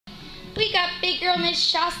We got big girl Miss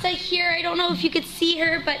Shasta here. I don't know if you could see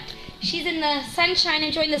her, but she's in the sunshine,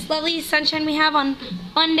 enjoying this lovely sunshine we have on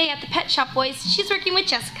Monday at the Pet Shop Boys. She's working with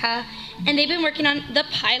Jessica, and they've been working on the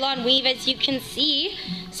pylon weave, as you can see.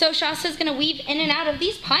 So Shasta's gonna weave in and out of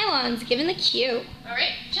these pylons, giving the cue. All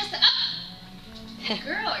right, Shasta, up.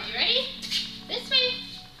 Girl, are you ready? This way.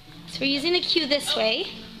 So we're using the cue this way.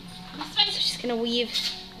 This way. So she's gonna weave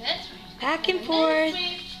This way. back and forth,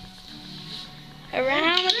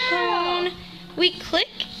 around the cone. We click,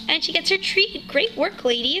 and she gets her treat. Great work,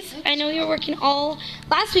 ladies. I know you were working all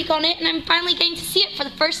last week on it, and I'm finally getting to see it for the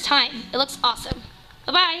first time. It looks awesome.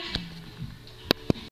 Bye-bye.